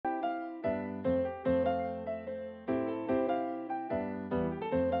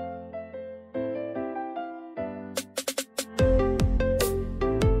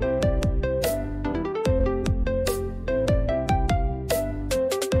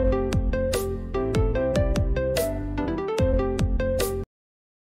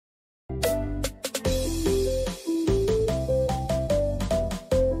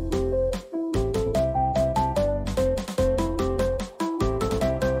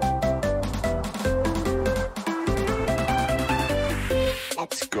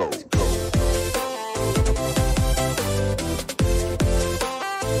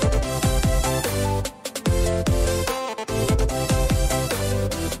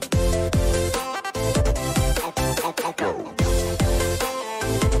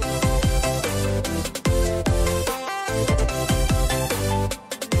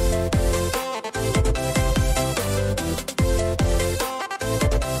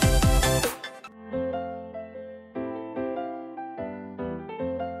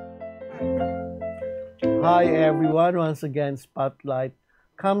Hi everyone, once again Spotlight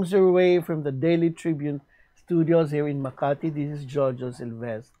comes your way from the Daily Tribune studios here in Makati. This is Jojo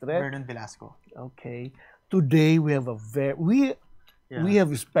Silvestre. Vernon Velasco. Okay. Today we have a we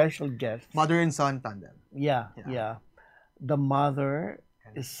have a special guest. Mother and son tandem. Yeah, Yeah. yeah. The mother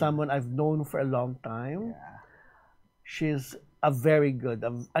is someone I've known for a long time. Yeah. She's a very good,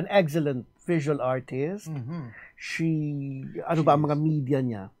 an excellent visual artist. Mm-hmm. Ano ba ang mga media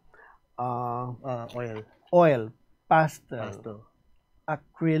niya? Oil. Oil, pastel, Pastel.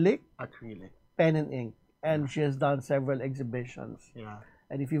 acrylic, Acrylic. pen and ink, and she has done several exhibitions. Yeah.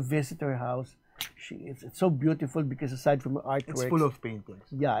 And if you visit her house, it's so beautiful because aside from her It's artwork, full of paintings.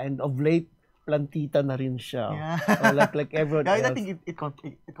 yeah, and of late plantita na rin siya. Yeah. Like everyone Yeah, else. I think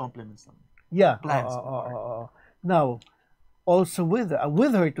it complements them. Yeah. Plants. Now, also with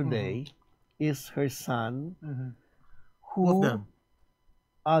her today is her son, Mm-hmm. who Of them.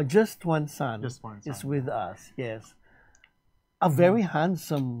 just one son, Just one is son. with us. Yes, a very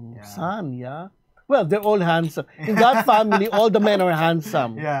handsome Yeah. son. Yeah. Well, they're all handsome. In that family, all the men are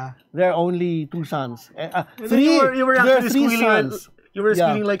handsome. Yeah. There are only two sons. And then Three. You were There are actually three squealing. sons. You were Yeah.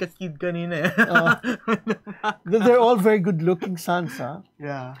 squealing like a kid kanina. They're all very good-looking sons, huh?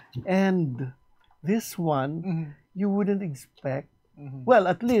 Yeah. And this one, Mhm. you wouldn't expect. Mhm. Well,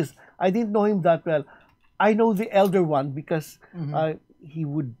 at least I didn't know him that well. I know the elder one because he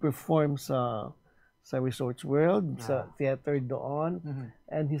would perform sa Resorts World, sa theater doon,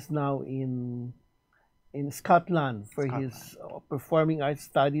 and he's now in Scotland for his performing arts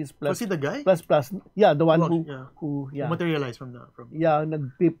studies plus Was he the guy? plus. Yeah, the one Well, yeah. who Who materialized from the yeah,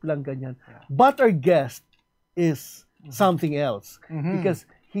 nag-pip lang ganyan. Yeah. But our guest is something else Mhm. because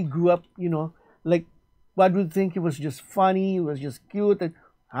he grew up, like one would think he was just funny, he was just cute and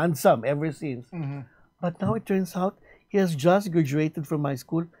handsome ever since. Mhm. But now it turns out he has just graduated from high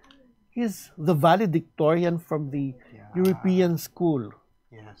school. He's the valedictorian from the European school.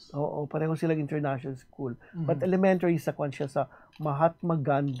 Yes. Oo, pareho silang international school. But elementary sa kwan siya sa Mahatma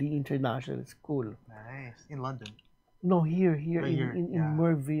Gandhi International School. Nice. In London. No, here Right here, in yeah.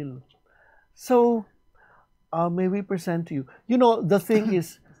 Merville. So, may we present to you. The thing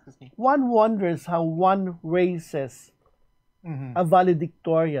is, one wonders how one raises Mhm. a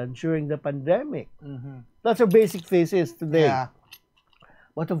valedictorian during the pandemic. Mhm. That's our basic thesis today. Yeah.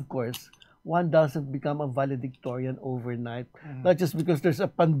 But of course, one doesn't become a valedictorian overnight. Not just because there's a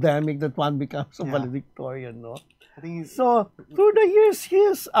pandemic that one becomes a Yeah. valedictorian, no? I think he's, So, through the years, he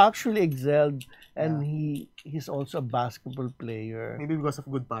has actually excelled, and he's also a basketball player. maybe because of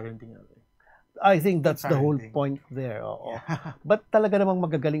good parenting. I think that's the whole parenting. point there. Oo. Yeah. But talaga namang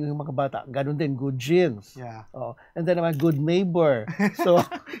magagaling yung mga bata. Ganon din, good genes. Yeah. Oo. And then naman, good neighbor. So,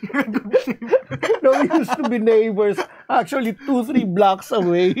 no, we used to be neighbors. Actually, 2-3 blocks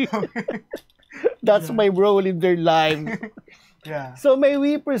away. That's my role in their lives. Yeah. So, may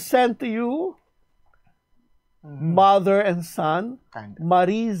we present to you mother and son, Kind.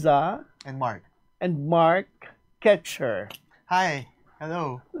 Mariza And Mark. and Mark Ketcher. Hi.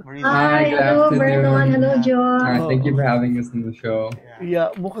 Hello. Mariza. Hi, good hello afternoon. Vernon, hello John. Thank you for having us on the show. Yeah,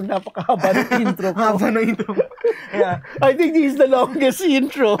 mukhang napakahaba ng intro ko. Haba na intro. Yeah. I think this is the longest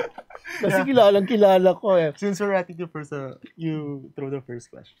intro. Kasi kilala ko eh. Since we're at it, you throw the first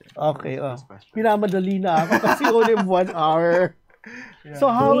question. Okay, First question. pinamadali na ako kasi only 1 hour. So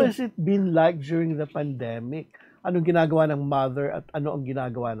how has it been like during the pandemic? Anong ginagawa ng mother at ano ang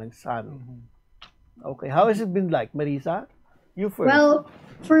ginagawa ng son? Okay, how has it been like? Marisa, you first. Well,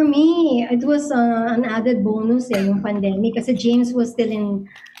 for me, it was an added bonus yung pandemic kasi James was still in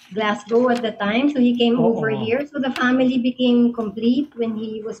Glasgow at the time, so he came over here. So the family became complete when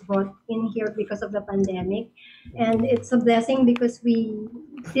he was brought in here because of the pandemic. And it's a blessing because we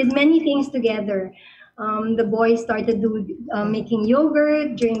did many things together. The boys started making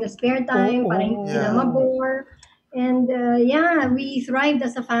yogurt during the spare time para hindi sila mabore. And we thrived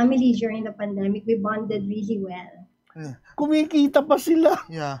as a family during the pandemic. We bonded really well. Kumikita pa sila.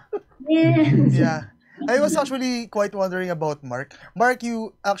 Yeah. Yes. Yeah. I was actually quite wondering about Mark. Mark,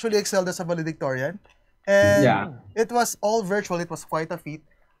 you actually excelled as a valedictorian. And Yeah. it was all virtual. It was quite a feat.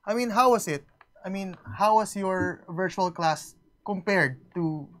 I mean, how was it? I mean, how was your virtual class compared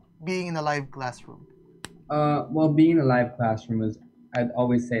to being in a live classroom? Well, being in a live classroom I'd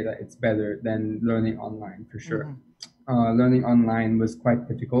always say that it's better than learning online for sure. Learning online was quite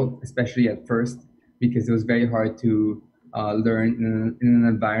difficult, especially at first, because it was very hard to learn in an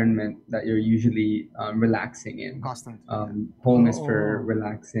environment that you're usually relaxing in. Constant. Home is for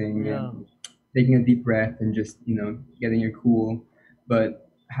relaxing and taking a deep breath and just getting your cool. But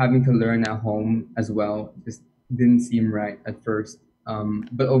having to learn at home as well just didn't seem right at first.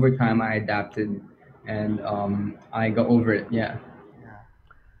 But over time, I adapted and I got over it. Yeah. Yeah.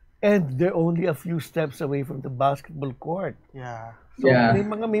 And they're only a few steps away from the basketball court. Yeah. So Yeah.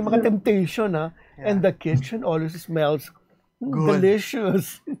 may mga temptation ha. Yeah. And the kitchen always smells Good.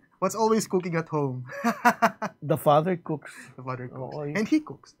 delicious. What's always cooking at home? The father cooks. The father cooks. Oo, And he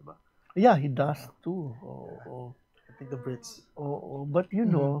cooks, diba? yeah, he does too. Oh. I think the Brits. But you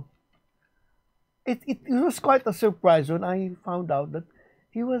know, it was quite a surprise when I found out that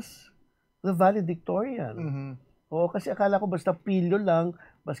he was the valedictorian. Mm-hmm. Oo, kasi akala ko basta pilyo lang,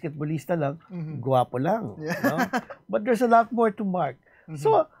 basketballista lang, guwapo lang. Yeah. No? But there's a lot more to Mark.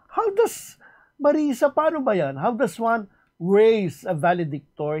 So, how does, Marisa, paano ba yan? How does one raise a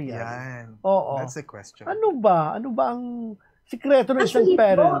valedictorian? Yan. Oo. That's the question. Ano ba? Ano ba ang sikreto ng isang Actually,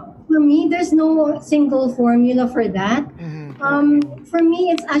 parent? for me, there's no single formula for that. For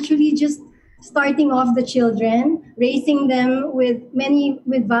me, it's actually just starting off the children, raising them with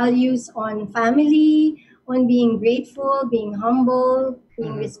values on family, on being grateful, being humble,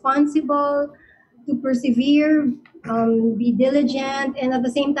 being responsible, to persevere, be diligent, and at the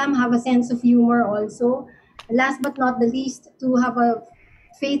same time have a sense of humor also. Last but not the least, to have a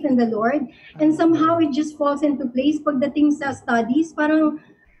faith in the Lord. And somehow it just falls into place pagdating sa studies, parang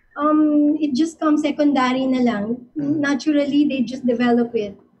it just comes secondary na lang. Naturally, they just develop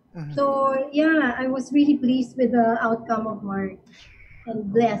it. So yeah, I was really pleased with the outcome of Mark and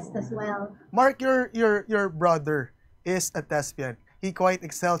blessed as well. Mark, your brother is a thespian. He quite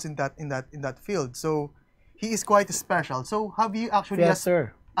excels in that field. So he is quite special. So have you actually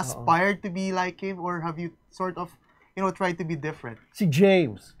Theater. aspired to be like him, or have you sort of tried to be different? Si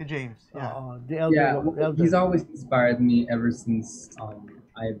James. To James, yeah. The elder. Yeah, one, the elder. he's always inspired me ever since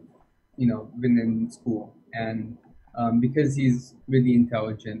I've been in school, and because he's really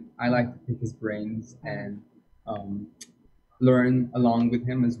intelligent, I like to pick his brains and learn along with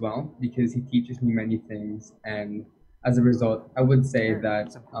him as well, because he teaches me many things, and as a result, I would say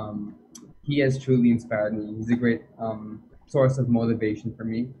that he has truly inspired me. He's a great source of motivation for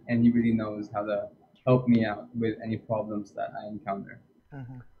me, and he really knows how to help me out with any problems that I encounter.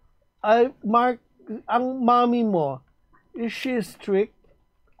 Mark, ang mommy mo, is she strict?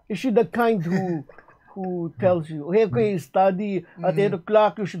 Is she the kind who tells you, hey, okay, study at 8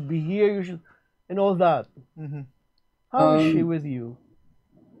 o'clock, you should be here, you should, and all that? How is she with you?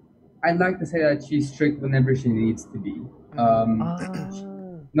 I'd like to say that she's strict whenever she needs to be. Ah.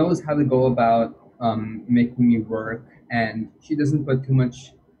 Knows how to go about making me work, and she doesn't put too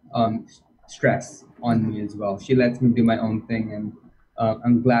much stress on me as well. She lets me do my own thing, and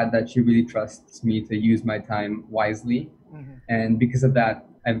I'm glad that she really trusts me to use my time wisely. And because of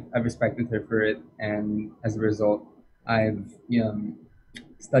that, I've respected her for it, and as a result, I've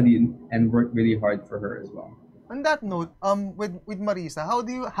studied and worked really hard for her as well. On that note, with Marisa, how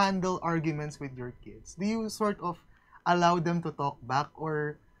do you handle arguments with your kids? Do you sort of allow them to talk back,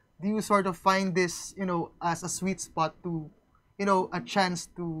 or do you sort of find this, as a sweet spot to, a chance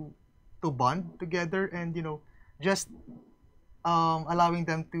to bond together, and just allowing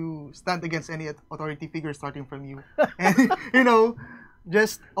them to stand against any authority figure starting from you, and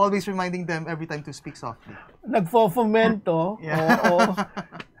just always reminding them every time to speak softly. Nagfo-fomento. Yeah. Oo.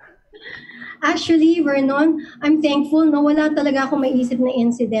 Actually, Vernon, I'm thankful na wala talaga ako maisip na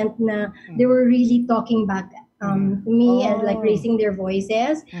incident na they were really talking back to me and like raising their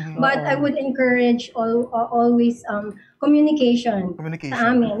voices. But I would encourage always communication.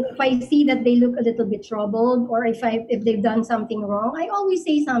 Sa amin. If I see that they look a little bit troubled, or if they've done something wrong, I always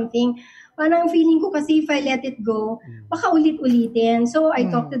say something. Parang feeling ko kasi if I let it go, baka ulit-ulitin. So I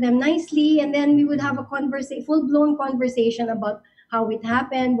talk to them nicely, and then we would have a full-blown conversation about how it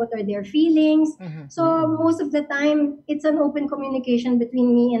happened, what are their feelings. So most of the time, it's an open communication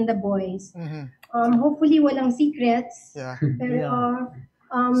between me and the boys. Hopefully, walang secrets. Yeah. Pero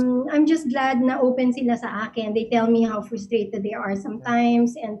I'm just glad na open sila sa akin. They tell me how frustrated they are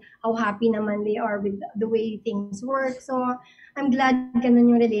sometimes and how happy naman they are with the way things work. So I'm glad ganun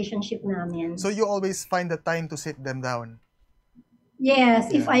yung relationship namin. So you always find the time to sit them down?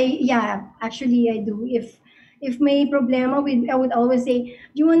 Yes, actually I do. If may problema I would always say,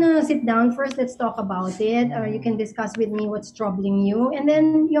 do you wanna sit down first? Let's talk about it. Or you can discuss with me what's troubling you. And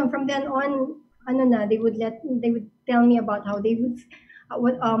then, from then on, they would tell me about how they would,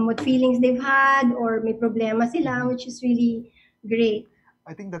 what feelings they've had, or may problema sila, which is really great.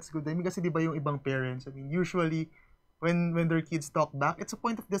 I think that's good. I mean, kasi di ba yung ibang parents, usually, when their kids talk back, it's a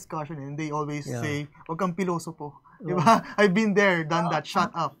point of discussion, and they always say, wag kang piloso po. Di ba? I've been there, done that, shut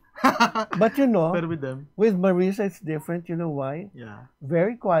up. But But with them, with Marisa, it's different. You know why? yeah.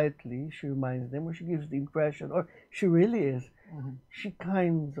 Very quietly, she reminds them, or she gives the impression, or she really is. She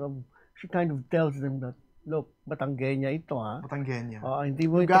she kind of tells them that, look, Batanggenya ito, ha? Batanggenya. Hindi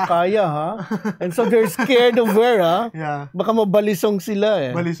mo ito kaya, ha? And so they're scared of her, ha? Yeah. Baka mabalisong sila,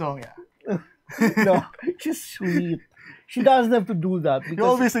 eh. Balisong, yeah. No, she's sweet. She doesn't have to do that. You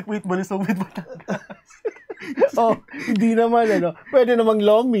always equate balisong with Batangas. Hindi naman, ano. Pwede namang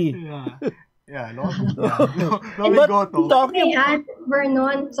Lomi. Yeah. Yeah, Lomi. Yeah. Lomi Goto. May add,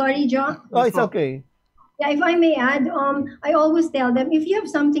 Vernon, sorry, John. Oh, it's okay. Yeah, if I may add, I always tell them, if you have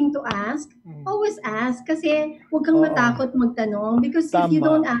something to ask, always ask. Kasi huwag kang matakot magtanong. Because if you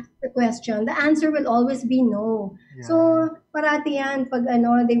don't ask the question, the answer will always be no. Yeah. So, parati yan, pag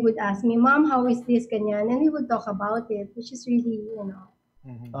they would ask me, Mom, how is this, ganyan? And we would talk about it, which is really,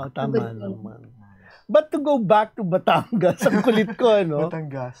 tama naman. But to go back to Batangas, ang kulit ko,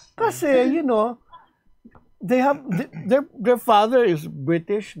 Batangas. Kasi, they have, their father is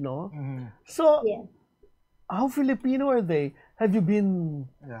British, no? So, how Filipino are they? Have you been,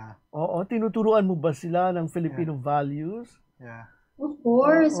 tinuturuan mo ba sila ng Filipino values? Yeah. Of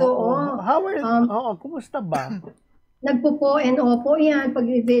course, How are, kumusta ba? Nagpo-po and opo yan. Pag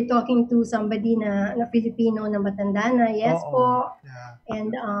they're talking to somebody na Filipino na matanda na, yes po. Yeah.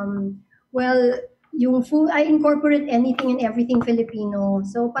 And, well, yung food, I incorporate anything and everything Filipino.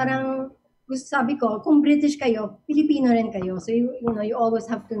 So, parang, sabi ko, kung British kayo, Filipino rin kayo. So, you always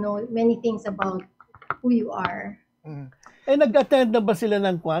have to know many things about who you are. Nag-attend na ba sila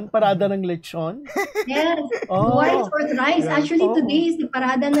ng parada ng lechon? Yes, twice or thrice. Yeah. Actually, today is the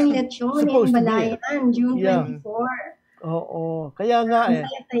parada ng lechon in Balayan, June 24. Kaya nga Ang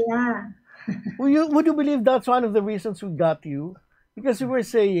saya-saya. Would you believe that's one of the reasons we got you? Because we were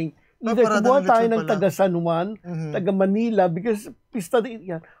saying, either kumuha tayo ng taga San Juan, taga Manila, because pista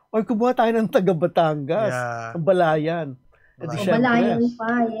din yan, or kumuha tayo ng taga Batangas, Balayan. Balayan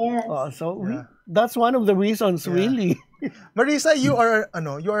pa, yes. That's one of the reasons, really. Mariza, you are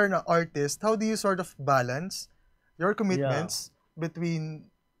an artist. How do you sort of balance your commitments between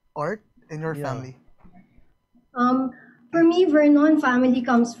art and your family? For me, Vernon, family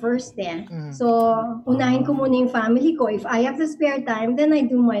comes first eh. So, unahin ko muna yung family ko. If I have the spare time, then I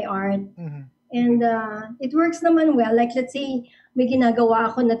do my art. And it works naman well. Like, let's say, may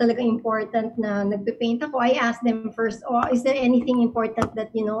ginagawa ako na talaga important na nagpe-paint ako, I ask them first, is there anything important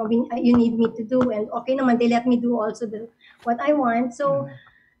that, you need me to do? And okay naman, they let me do also what I want. So,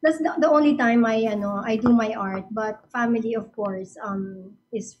 that's the only time I do my art. But family, of course,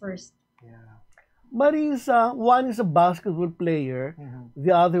 is first. Yeah. Mariza, one is a basketball player,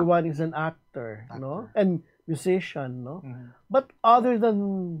 the other one is an actor, no? And musician, no? But other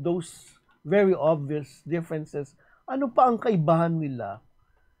than those very obvious differences, ano pa ang kaibahan nila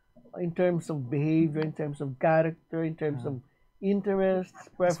in terms of behavior, in terms of character, in terms of interests,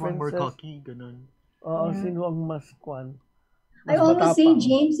 preferences? One more cocky, ganun. Sino ang mas kwan? I always say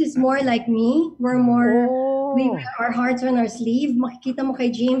James is more like me. We're more, we wear our hearts on our sleeve. Makikita mo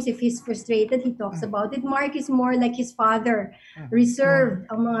kay James, if he's frustrated, he talks about it. Mark is more like his father. Reserved.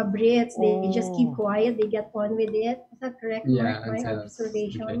 Ang mga Brits, they just keep quiet. They get on with it. Is that correct, Mark? My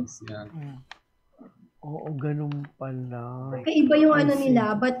observation. Ganun pala. Kaiba yung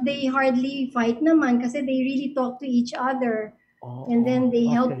nila, but they hardly fight naman kasi they really talk to each other. And then they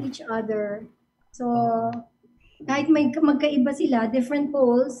help each other. So, kahit magkaiba sila, different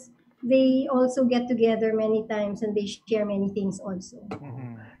poles, they also get together many times and they share many things also.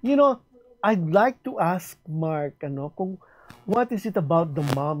 I'd like to ask Mark, kung what is it about the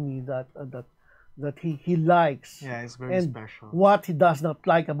mommy that he likes? Yeah, it's very special. What he does not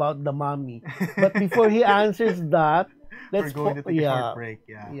like about the mommy. But before he answers that, let's we're going to take a short break.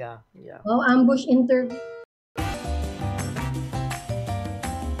 Yeah. Oh, ambush interview.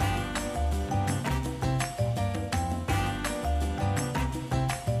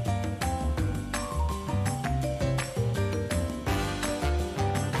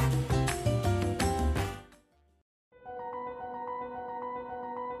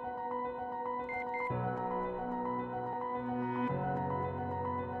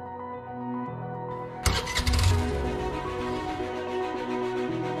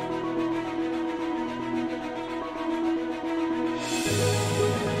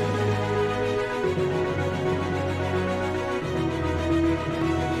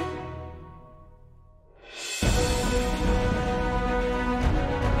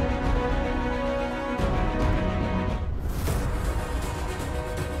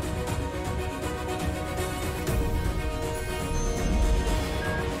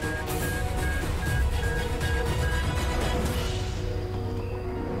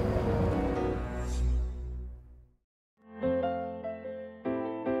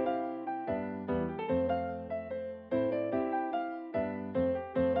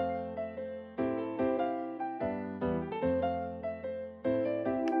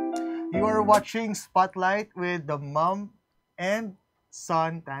 You are watching Spotlight with the mom and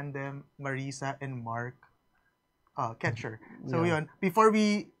son tandem, Mariza and Mark Ketcher. So Yeah. yun, before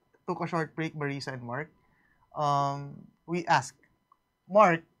we took a short break, Mariza and Mark, we asked,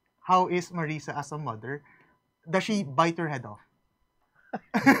 Mark, how is Mariza as a mother? Does she bite her head off?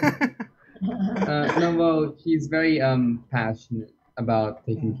 No, well, she's very passionate about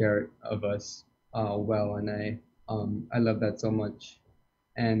taking Mm. care of us well, and I love that so much.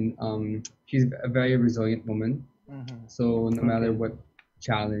 And she's a very resilient woman. Mhm. So no matter Okay. what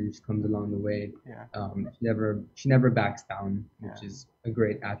challenge comes along the way, Yeah. she never backs down, which Yeah. is a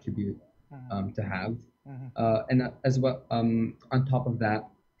great attribute Mhm. to have. Mhm. And as well, on top of that,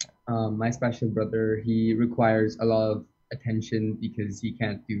 my special brother, he requires a lot of attention because he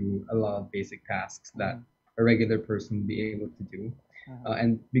can't do a lot of basic tasks that Mhm. a regular person would be able to do. Mhm.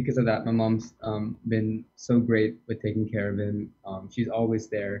 And because of that, my mom's been so great with taking care of him. She's always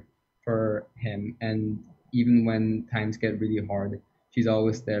there for him, and even when times get really hard, she's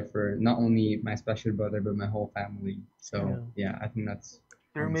always there for not only my special brother but my whole family. So Yeah. yeah, I think that's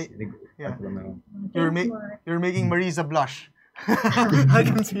You're ma- honestly the great yeah. part about my mom. You're Thanks, ma- Mark. you're making Mariza blush. I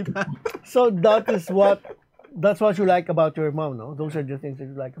can see that. So that's what you like about your mom, no? Those are the things that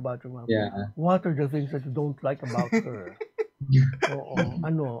you like about your mom. Yeah. What are the things that you don't like about her? Oo.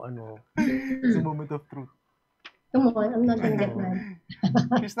 Ano? It's a moment of truth. Come on, I'm not gonna get mad.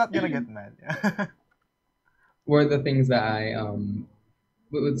 She's not gonna get mad. Were the things that I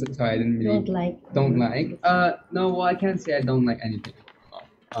sorry, I didn't really Don't like. don't like. No, well, I can't say I don't like anything.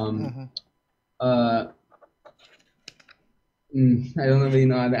 Mhm. Uh, I don't really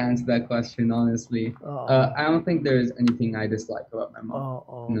know how to answer that question, honestly. Oo. I don't think there's anything I dislike about my mom.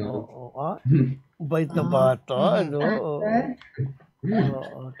 Oo. No. Oo. Ah, bait na bata, ano? Oo. Huh?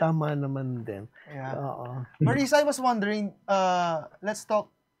 Oo. Tama naman din. Yeah. Oo. Marisa, I was wondering, let's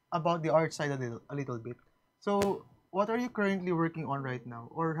talk about the art side a little bit. So, what are you currently working on right now?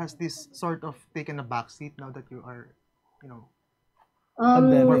 Or has this sort of taken a backseat now that you are, more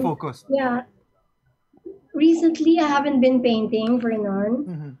Pandemic. focused? Yeah. Recently, I haven't been painting for none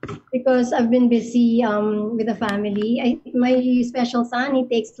Mhm. because I've been busy with the family. My special son, he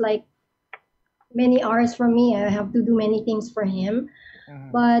takes like many hours from me. I have to do many things for him. Mhm.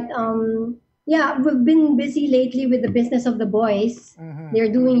 But yeah, we've been busy lately with the business of the boys. Mhm.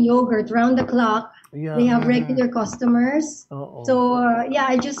 They're doing yogurt round the clock. Yeah. They have Mhm. regular customers. Oo. So yeah,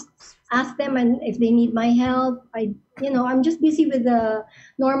 I just ask them and if they need my help. I'm just busy with the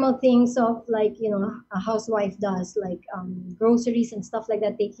normal things of like a housewife does, like groceries and stuff like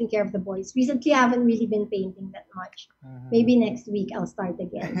that, taking care of the boys. Recently, I haven't really been painting that much. Maybe next week I'll start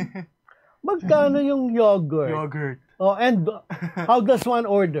again. Magkano yung yogurt? Yogurt. Oh, and how does one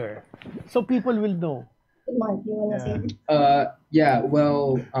order? So people will know. Mark, you wanna Yeah. say? Yeah,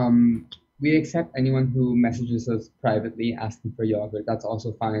 well, we accept anyone who messages us privately asking for yogurt. That's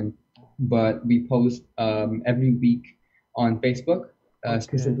also fine. But we post every week on Facebook, Okay.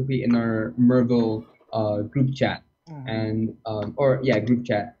 specifically in our Merville group chat, Mhm. and group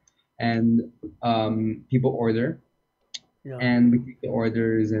chat, and people order, Yeah. and we take the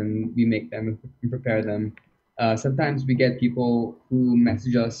orders and we make them and prepare them. Sometimes we get people who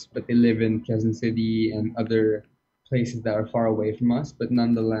message us, but they live in Quezon City and other places that are far away from us, but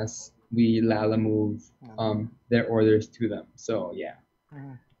nonetheless, we Lala move their orders to them. So yeah.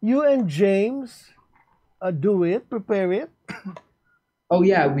 Mhm. You and James do it, prepare it. Oh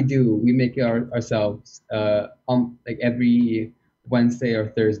yeah, we do. We make it ourselves. Like every Wednesday or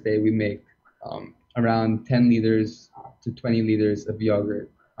Thursday, we make around 10 liters to 20 liters of yogurt.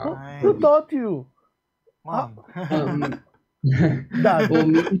 Oh, Nice. who taught you? Mom. Um, Dad. well,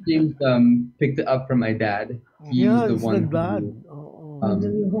 me and James picked it up from my dad. He Yeah, was the it's the one dad. who Oo. You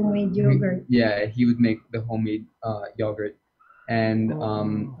do homemade he- yogurt. yeah, he would make the homemade yogurt, and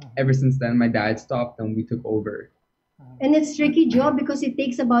Oh. ever since then, my dad stopped and we took over. And it's tricky job because it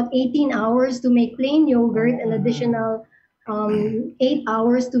takes about 18 hours to make plain yogurt and additional 8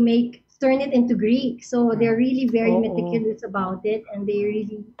 hours to turn it into Greek. So they're really very Oo. meticulous about it and they're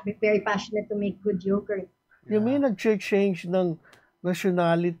really very passionate to make good yogurt. You mean nag-change ng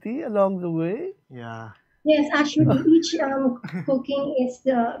nationality along the way? Yeah. Yes, actually, each cooking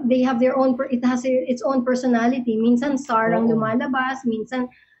they have their own. It has its own personality. Minsan sarang Oo. lumalabas, minsan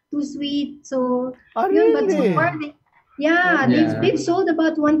too sweet. So Ah, yun, but so really? far, Yeah. they've sold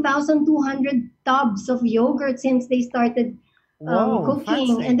about 1,200 tubs of yogurt since they started Wow.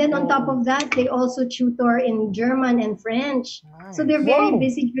 cooking. fancy. And then on top Oo. of that, they also tutor in German and French. So they're Nice. very Wow.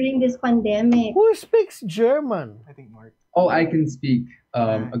 busy during this pandemic. Who speaks German? I think Mark. Oh, I can speak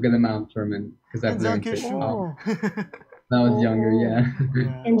a good amount of German because I've learned it. Dankeschön. Oh. when I was younger. Oh, Yeah.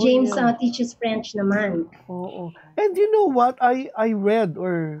 Yeah. And oh James yeah. teaches French naman. Oh. And you know what? I read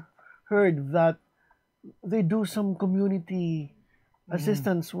or heard that they do some community Mhm.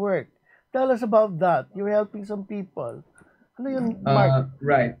 assistance work. Tell us about that. You're helping some people. Ano yun, Mark?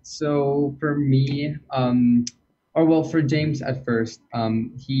 Right. So for me, or well, for James at first,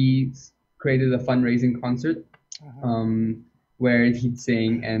 he created a fundraising concert, Mhm. um, where he'd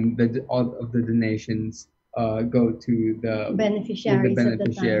sing, and all of the donations go to the Beneficiaries at the time.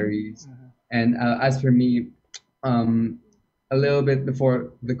 beneficiaries. Mhm. And as for me, um, a little bit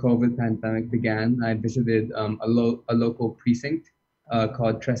before the COVID pandemic began, I visited a local precinct Mhm.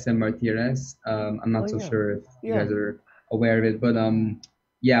 called Trece Martires. I'm Oh not so yeah. sure if you Yeah. guys are aware of it, but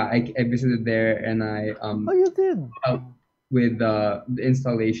yeah, I visited there, and I Oh, you did. helped Mhm. with the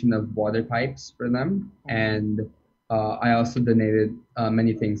installation of water pipes for them, Mhm. and I also donated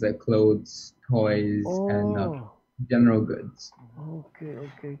many things like clothes, toys, and Oh. general goods. Okay,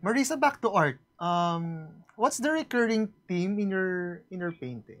 okay. Marisa, back to art. What's the recurring theme in your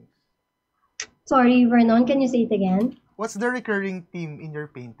paintings? Sorry, Vernon, can you say it again? What's the recurring theme in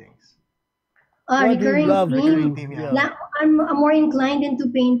your paintings? What do you Recurring love to Recurring theme. theme, do? yeah. Yeah. I'm more inclined into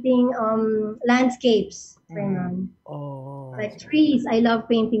painting landscapes, Mm-hmm. Vernon. Like Oh. trees. I love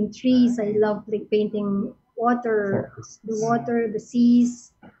painting trees. I Nice. love like painting water, the Forests. Mm-hmm. water, the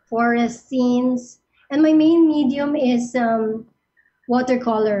seas, forest scenes. And my main medium is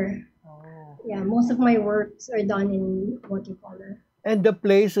watercolor. Oh. Yeah, most of my works are done in watercolor. And the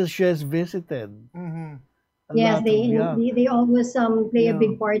places she has visited. Mm-hmm. A Yes, lot of, yeah. they always play a Yeah.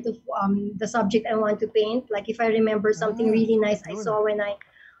 big part of the subject I want to paint. Like if I remember something Mm. really nice I Yun. saw when I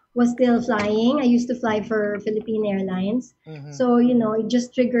was still flying. I used to fly for Philippine Airlines. Mm-hmm. So, it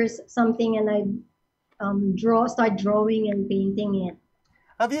just triggers something and I start drawing and painting it.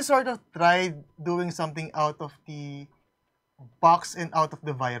 Have you sort of tried doing something out of the box and out of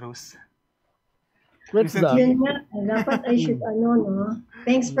the virus? What's that? Yun Recently, nga, dapat I should, Mm. no?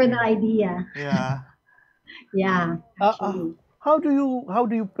 Thanks for the idea. yeah. Yeah, Uh, uh, actually. how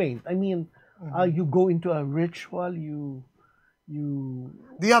do you paint? I mean, Mhm. you go into a ritual, you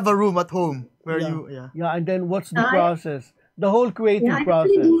Do you have a room at home where yeah, you, yeah. yeah, and then what's the I process? The whole Yeah, creative I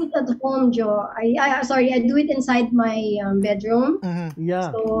actually process. do it at home, Joe. I do it inside my bedroom. Mm-hmm.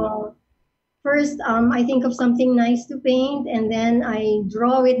 Yeah. So first, I think of something nice to paint, and then I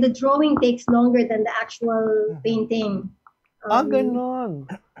draw it. The drawing takes longer than the actual Mm-hmm. painting. Ah, Um, ganon.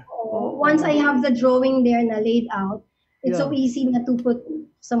 Once I Oo. have the drawing there and I laid out, it's so Yeah. easy not to put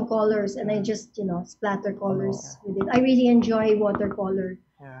some colors, and I just splatter Oh. colors with it. I really enjoy watercolor.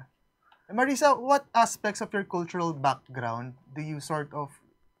 Yeah. And Marisa, what aspects of your cultural background do you sort of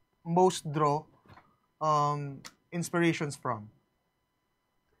most draw inspirations from?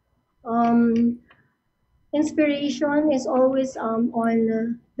 Um, Inspiration is always on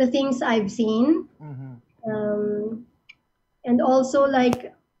the things I've seen. Mm-hmm. Um, and also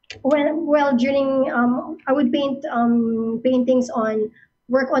like during I would paintings on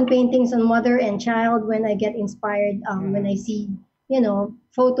work on paintings on mother and child when I get inspired when Mm-hmm. I see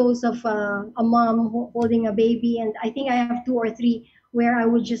photos of a mom holding a baby, and I think I have two or three where I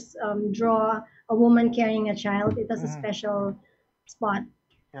would just draw a woman carrying a child. It has a Mm-hmm. special spot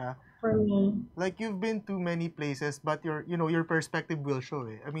Yeah. for me. Like you've been to many places, but your perspective will show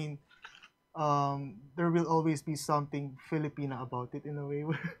it. I mean, there will always be something Filipino about it in a way,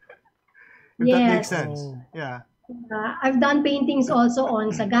 if that makes Yes. sense. Oh. Yeah. I've done paintings also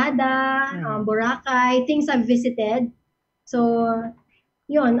on Sagada, Mm-hmm. Boracay, things I've visited. So,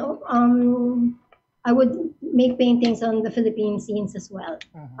 yun, I would make paintings on the Philippine scenes as well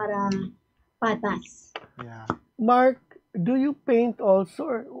Mm-hmm. para patas. Yeah. Mark, do you paint also?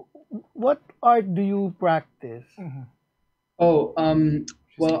 Or what art do you practice? Mm-hmm. Oh,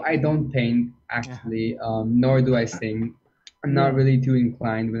 well, I don't paint Yeah. actually, nor do I sing. I'm not Yeah. really too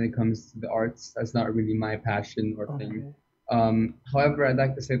inclined when it comes to the arts. That's not really my passion or thing. Okay. However, I'd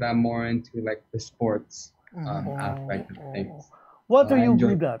like to say that I'm more into like the sports Mm-hmm. Oh, aspect of oh. things. What are I you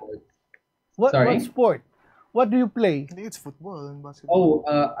enjoy good at? sports. What Sorry? sport? What do you play? I think it's football and basketball.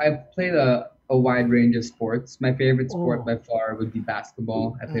 Oh, I've played a wide range of sports. My favorite sport Oh, by far would be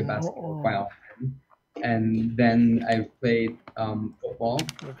basketball. I play Mm-hmm. oh, basketball quite oh. often. And then I've played football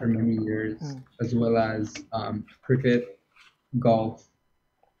for many years, Mm-hmm. as well as cricket, golf,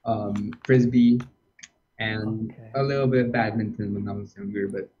 frisbee, and Okay. a little bit of badminton when I was younger,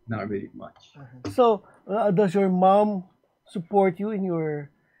 but not really much. So, does your mom support you in your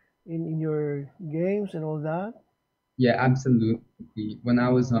games and all that? Yeah, absolutely. When I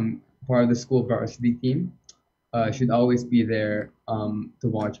was part of the school varsity team, Mm-hmm. she'd always be there to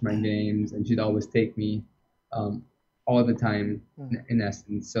watch my games, and she'd always take me um, all the time in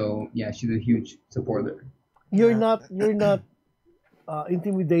essence. So yeah, she's a huge supporter. You're not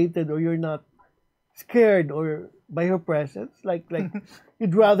intimidated, or you're not scared or by her presence. Like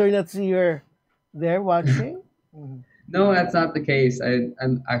you'd rather not see her there watching. No, that's not the case. I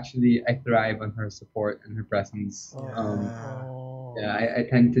thrive on her support and her presence. Yeah, I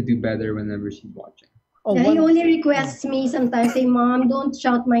tend to do better whenever she's watching. Oh, Yeah, he one. only requests me sometimes, say, Mom, don't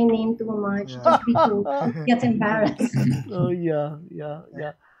shout my name too much. Just be close. He gets embarrassed. Oh yeah.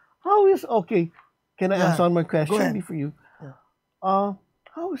 How is okay? Can I Yeah. answer one more Go question ahead. before you? Yeah.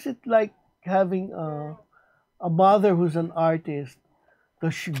 How is it like having a mother who's an artist?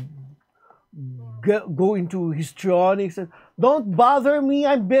 Does she go into histrionics and don't bother me?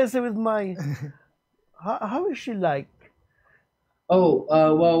 I'm busy with my. How is she like Oh,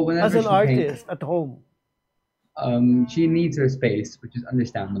 well, as whenever an she paints, artist at home? she needs her space, which is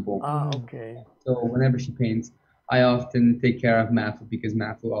understandable. Okay. So whenever she paints, I often take care of Matthew because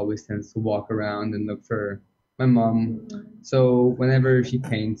Matthew always tends to walk around and look for my mom. So whenever she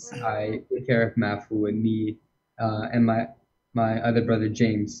paints, I take care of Matthew, and me and my other brother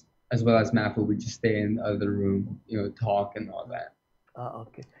James, as well as Matthew, would just stay in the other room, talk and all that.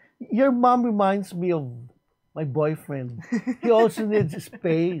 Okay. Your mom reminds me of my boyfriend. He also needs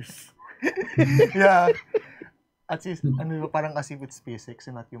space. Yeah. At least, parang as if it's physics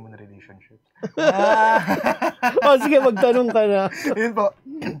and not human relationships. Ah. Oh, sige, magtanong ka na. Yun po.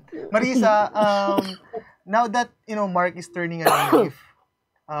 Mariza, now that, Mark is turning a new leaf,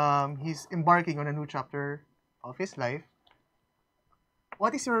 he's embarking on a new chapter of his life,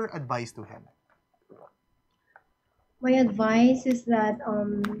 what is your advice to him? My advice is that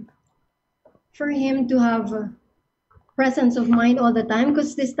for him to have presence of mind all the time,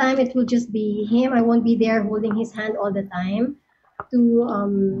 because this time it will just be him. I won't be there holding his hand all the time.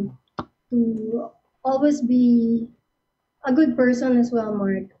 To always be a good person as well,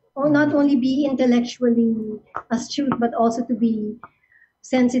 Mark. Or not only be intellectually astute, but also to be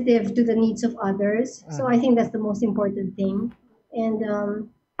sensitive to the needs of others. So I think that's the most important thing.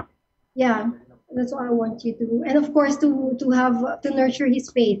 And yeah, that's what I want you to. And of course, to nurture his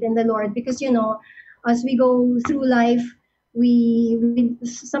faith in the Lord, because as we go through life, we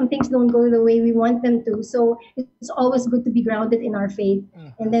some things don't go the way we want them to. So it's always good to be grounded in our faith.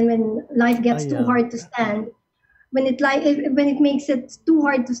 And then when life gets too hard to stand, when it makes it too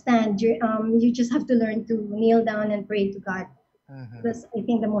hard to stand, you just have to learn to kneel down and pray to God. That's, I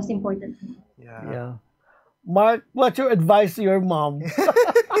think, the most important thing. Yeah. Mark, what's your advice to your mom?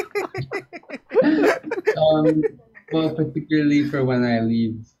 Well, particularly for when I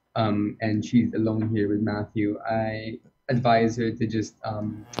leave, and she's alone here with Matthew, I advise her to just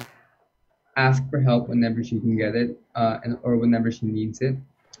ask for help whenever she can get it, or whenever she needs it,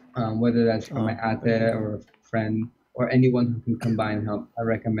 whether that's from my ate or a friend or anyone who can combine help. I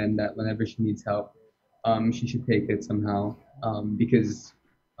recommend that whenever she needs help, she should take it somehow, because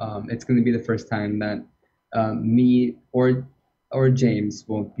it's going to be the first time that me or James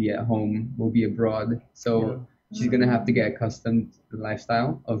won't be at home, will be abroad. So she's gonna have to get accustomed to the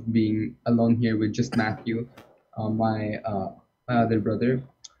lifestyle of being alone here with just Matthew, my other brother.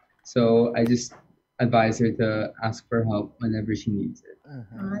 So I just advise her to ask for help whenever she needs it.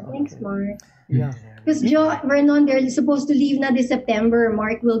 Thanks, Mark. Yeah. Because Vernon, they're supposed to leave na this September.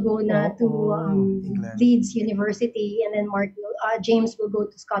 Mark will go na to England. Leeds University, and then James will go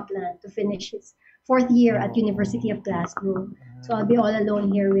to Scotland to finish his fourth year at University of Glasgow. So I'll be all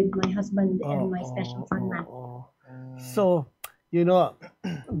alone here with my husband and my special son, Matt. So,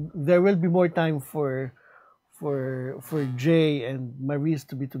 there will be more time for Jay and Maurice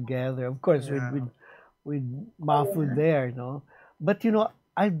to be together. Of course, with Mafu there, no. But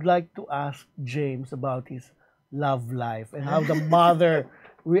I'd like to ask James about his love life and how the mother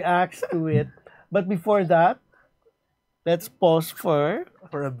reacts to it. But before that, let's pause for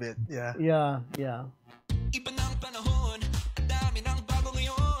For a bit, yeah. yeah. Iba ng panahon, ang dami ng bago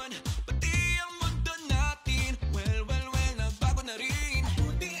ngayon. Pati ang mundo natin, well, nagbago na rin.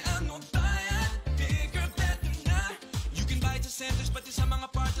 Buti ang bayan, bigger, better na. You can buy it sa centers, pati sa mga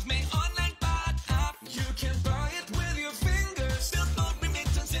partners, may online pa at app. You can buy it with your fingers, still don't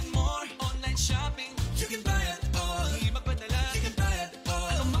remittance and more. Online shopping, you can buy it all. Di magpadala, you can buy it all.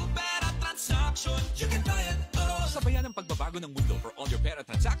 Anumang pera transaction, you can buy it all. Sabayan ang pagbabago ng mundo for all your pera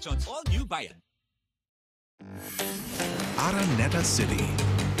transactions, all new Bayan. Araneta City,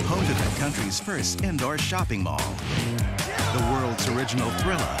 home to the country's first indoor shopping mall, the world's original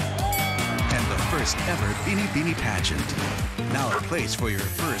Thrilla, and the first ever Bini Bini pageant. Now a place for your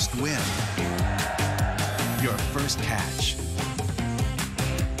first win, your first catch,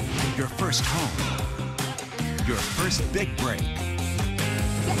 your first home, your first big break,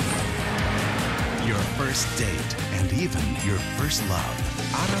 your first date, and even your first love.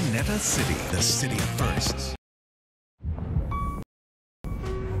 Araneta City, the city of firsts.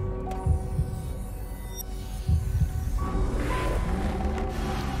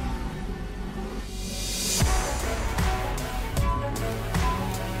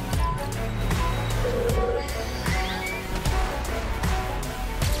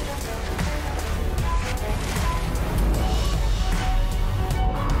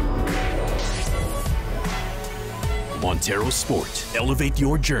 Montero Sport. Elevate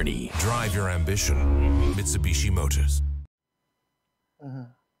your journey. Drive your ambition. Mitsubishi Motors.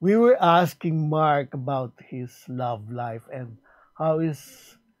 We were asking Mark about his love life and how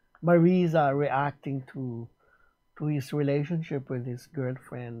is Mariza reacting to his relationship with his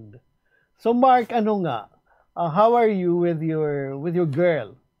girlfriend. So Mark, ano nga? How are you with your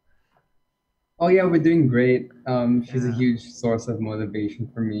girl? Oh yeah, we're doing great. She's a huge source of motivation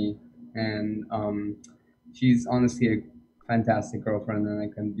for me, and she's honestly a fantastic girlfriend, and I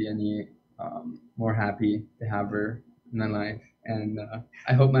couldn't be any more happy to have her in my life. And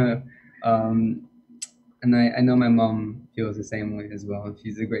I hope I know my mom feels the same way as well.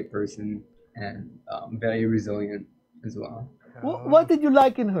 She's a great person and very resilient as well. What did you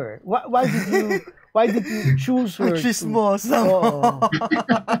like in her? Why did you choose her? Chismosa.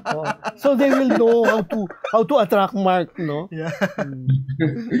 So they will know how to attract Mark, no? Yeah.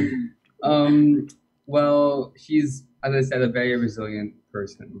 Well, she's, as I said, a very resilient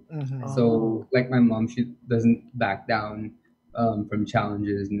person. Mm-hmm. So, like my mom, she doesn't back down from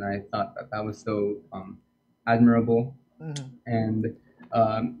challenges, and I thought that was so admirable. Mm-hmm. And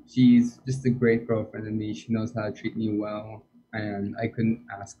she's just a great girlfriend to me. She knows how to treat me well, and I couldn't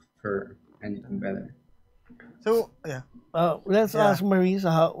ask for anything better. So, yeah. Let's ask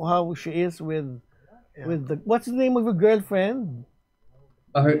Mariza how she is with what's the name of your girlfriend?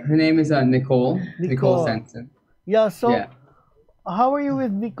 Her name is Nicole. Nicole Sensen. Yeah. So, Yeah. how are you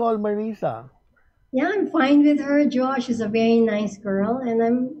with Nicole, Mariza? Yeah, I'm fine with her. Josh is a very nice girl, and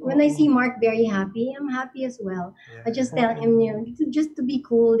when I see Mark very happy, I'm happy as well. I just tell him, just to be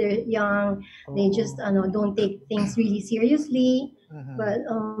cool. They're young. They just don't take things really seriously, but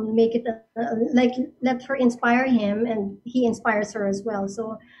make it like let her inspire him, and he inspires her as well.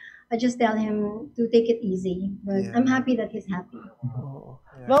 So I just tell him to take it easy. But I'm happy that he's happy.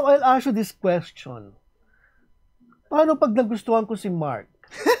 Now I'll ask you this question. Paano pag nagustuhan ko si Mark?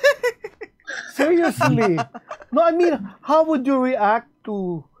 Seriously. No, I mean, how would you react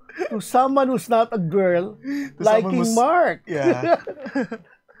to someone who's not a girl liking Mark? Yeah.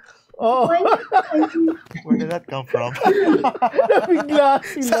 Where did that come from? Nabigla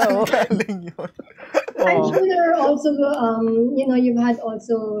sila. Saan galing yun? I'm sure there are also, you've had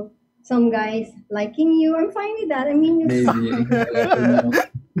also some guys liking you. I'm fine with that. I mean, Maybe.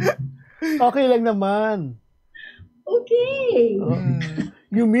 Okay lang naman. okay.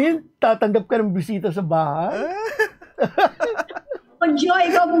 You mean, tatanggap ka ng bisita sa bahay? Pag Joy,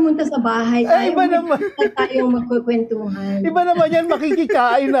 ikaw pumunta sa bahay, Iba naman. tayong magkukwentuhan. Iba naman yan,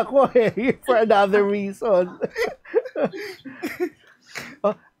 makikikain ako for another reason.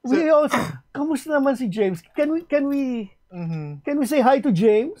 We also, kamusta naman si James? Can we say hi to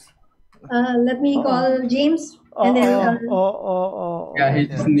James? Let me call James. And then, Yeah, he's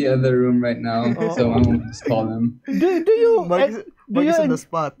just in the other room right now, so I won't just call him. Do you Mark is on the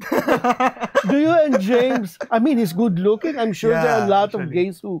spot. do you and James? I mean, he's good looking. I'm sure there are a lot of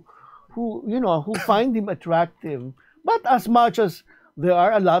actually. gays who find him attractive. But as much as there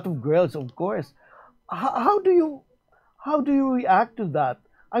are a lot of girls, of course, how do you react to that?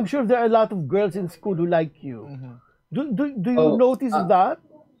 I'm sure there are a lot of girls in school who like you. Do you notice that?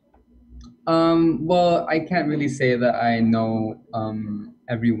 Well, I can't really say that I know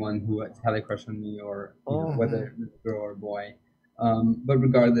everyone who has had a crush on me, or whether it's a girl or boy. But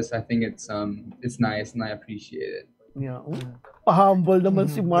regardless, I think it's nice and I appreciate it. Yeah. Humble naman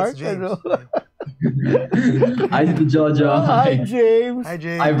si Mark. That's James. Ano? Hi, Jojo. Hi, James. Hi,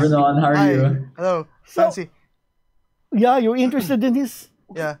 James. Hi, Vernon. How are you? Hello. So- Fancy. Yeah, you're interested in his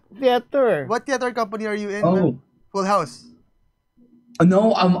Yeah. theater. What theater company are you in, Oh. man? Full House.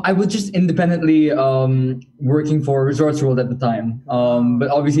 No, I was just independently working for Resorts World at the time. But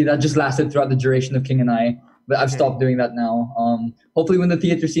obviously that just lasted throughout the duration of King and I. But I've stopped doing that now. Hopefully when the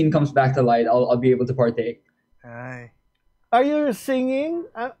theater scene comes back to light, I'll be able to partake. Aye. Are you singing?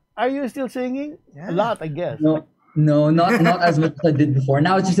 Are you still singing? Yeah. A lot, I guess. No, not as much as I did before.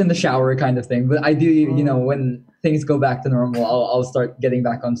 Now it's just in the shower kind of thing. But I do, when things go back to normal, I'll start getting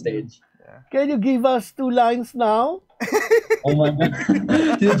back on stage. Can you give us 2 lines now? Oh my god.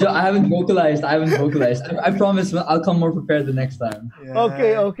 I haven't vocalized. I promise I'll come more prepared the next time. Yeah.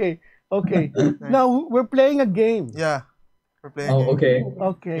 Okay. Now we're playing a game. Yeah. We're playing. Oh, okay.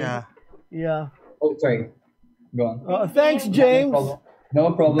 Okay. Yeah. Yeah. Oh, sorry. Go on. Thanks, James.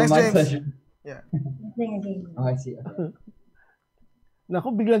 No problem. Thanks, My James. pleasure. Yeah. Playing a game. Oh, I see. Okay.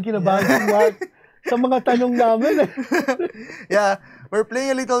 Naku, biglang kinabahan si Mark sa mga tanong namin. Yeah. We're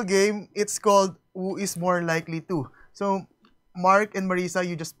playing a little game. It's called Who is More Likely to. So, Mark and Mariza,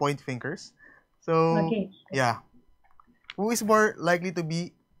 you just point fingers. So, Okay. yeah. Who is more likely to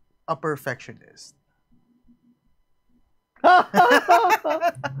be a perfectionist?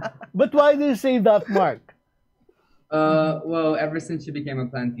 But why do you say that, Mark? Well, ever since she became a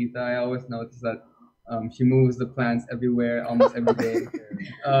plantita, I always noticed that she moves the plants everywhere, almost every day.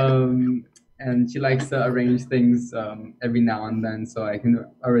 And she likes to arrange things every now and then, so I can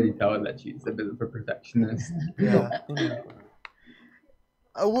already tell that she's a bit of a perfectionist. Yeah.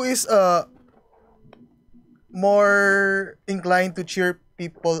 Who is more inclined to cheer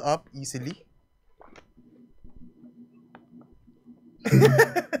people up easily?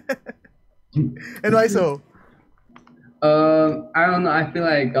 And why so? I don't know. I feel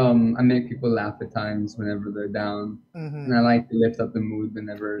like I make people laugh at times whenever they're down, and I like to lift up the mood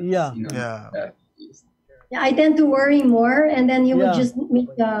whenever it's, Yeah. Yeah. Yeah, I tend to worry more, and then you would Yeah. just make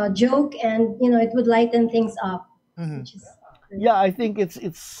a joke, and it would lighten things up. Which is Yeah, I think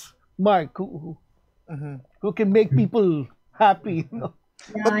it's Mark who can make people happy.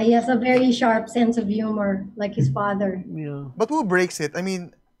 yeah, he has a very sharp sense of humor, like his father. Yeah. But who breaks it? I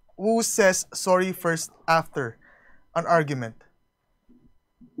mean, who says sorry first after an argument?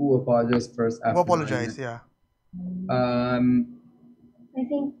 Who apologizes first after? Who apologize? Yeah. I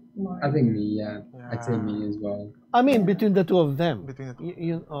think more. I think me. Yeah, I'd say me as well. I mean, between the two of them. Between the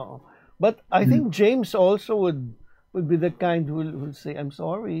two. But I think James also would be the kind who will say, "I'm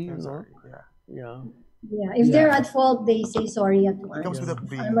sorry." I'm sorry. Yeah. Yeah. Yeah, if they're at fault, they say sorry at It once. comes with a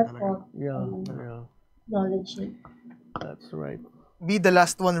I'm at fault. Yeah. Acknowledge it. That's right. Be the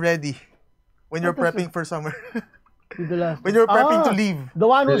last one ready when you're What does prepping for summer. Be the last. When you're prepping to leave. The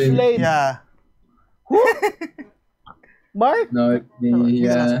one who's Really? late. Yeah. Mark? No, it's me. Be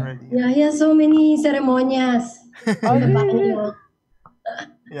the last Yeah. one ready. Yeah, he has so many ceremonias. Oh, really?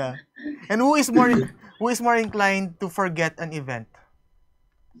 Yeah. And who is more inclined to forget an event?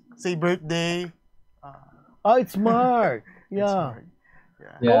 Say birthday. Oh, it's Mark. Yeah.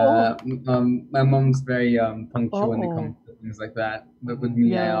 Yeah. My mom's very punctual when it Oo. comes to things like that. But with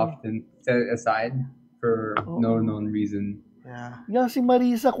me, I Yeah. often set it aside for no known reason. Yeah. Yeah, si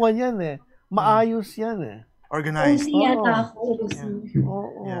Mariza Kwan yan eh. Maayos yan eh. Organized. OC yata ako, OC.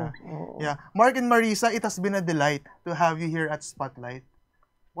 Oo. Yeah. oo. Yeah. Mark and Mariza, it has been a delight to have you here at Spotlight.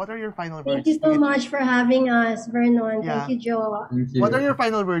 What are your final words? Thank you so to each- much for having us, Vernon. Yeah. Thank you, Joe. Thank you. What are your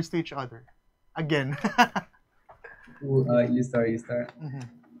final words to each other? Again. You start.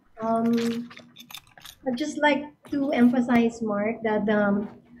 I'd just like to emphasize, Mark, that the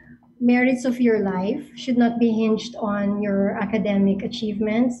merits of your life should not be hinged on your academic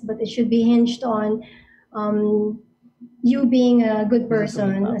achievements, but it should be hinged on you being a good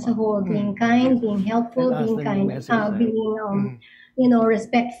person as a whole, being kind, being helpful, And being asking kind, the message, being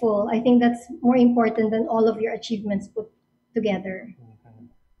respectful. I think that's more important than all of your achievements put together.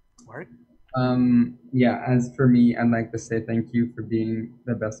 Mark? Yeah, as for me, I'd like to say thank you for being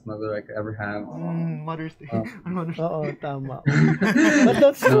the best mother I could ever have. Mother's Day. Mother's Day. Oo, tama. But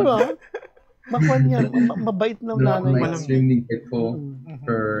that's true, ah. Makwan yan. Mabait ng No, nanay. I'm extremely grateful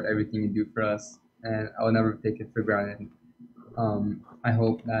for everything you do for us, and I'll never take it for granted. I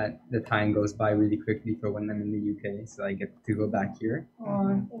hope that the time goes by really quickly for when I'm in the UK, so I get to go back here. Oh,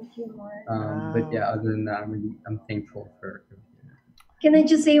 thank you, Mark. But yeah, other than that, I'm thankful for everything. Can I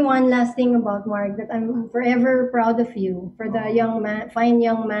just say one last thing about Mark, that I'm forever proud of you for the fine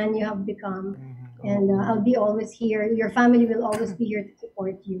young man you have become, and I'll be always here. Your family will always be here to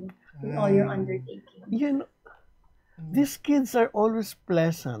support you in all your undertakings. You know, these kids are always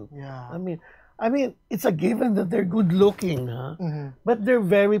pleasant. Yeah. I mean, it's a given that they're good looking, huh? But they're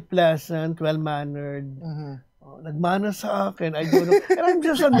very pleasant, well-mannered. Nagmana sa akin, I don't know. And I'm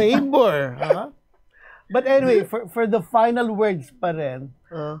just a neighbor, huh? But anyway, for the final words pa rin,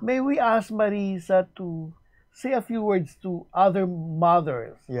 may we ask Mariza to say a few words to other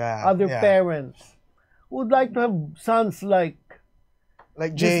mothers, other parents who would like to have sons like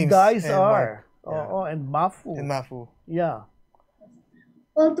James these guys and are. Mark. And Mafu. And Mafu. Yeah.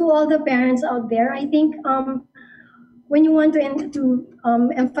 Well, to all the parents out there, I think when you want to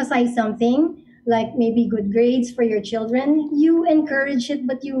emphasize something, like maybe good grades for your children, you encourage it,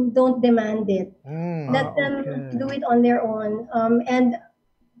 but you don't demand it. Let them okay. do it on their own. And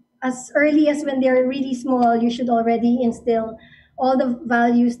as early as when they're really small, you should already instill all the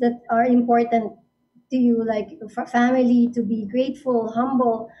values that are important to you, like family, to be grateful,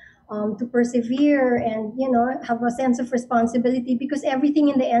 humble, to persevere, and have a sense of responsibility, because everything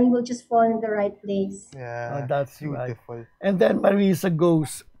in the end will just fall in the right place. Yeah, That's right. beautiful. And then Marisa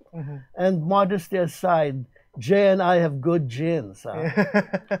goes, and modesty aside, Jay and I have good genes. Yeah,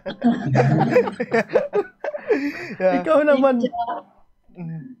 Ikaw naman,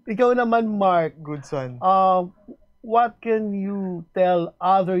 ikaw naman, Mark. good son. What can you tell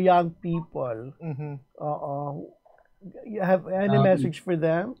other young people? You have any message for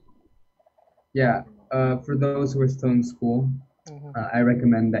them? Yeah, for those who are still in school, I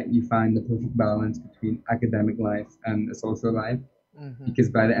recommend that you find the perfect balance between academic life and the social life. Because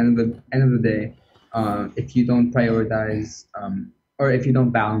by the end of the day, if you don't prioritize or if you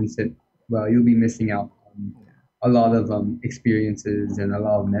don't balance it, well, you'll be missing out on a lot of experiences and a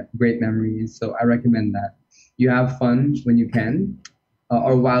lot of great memories. So I recommend that you have fun when you can,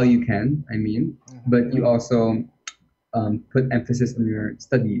 or while you can. I mean, but you also put emphasis on your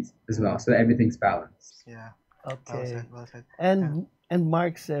studies as well, so everything's balanced. Yeah, well Okay. said, well said. And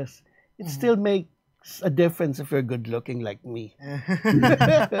Mark says it still makes a difference if you're good looking like me.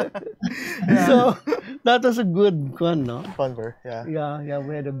 So that was a good one, no? Conver, yeah. Yeah,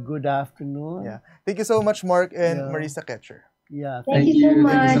 we had a good afternoon. Yeah. Thank you so much, Mark and Yeah. Mariza Ketcher. Yeah. Thank you so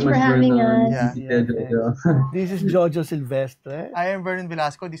much for having Vernon. us. Yeah. Thank you, Jojo. This is Jojo Silvestre. I am Vernon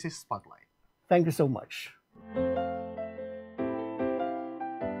Velasco. This is Spotlight. Thank you so much.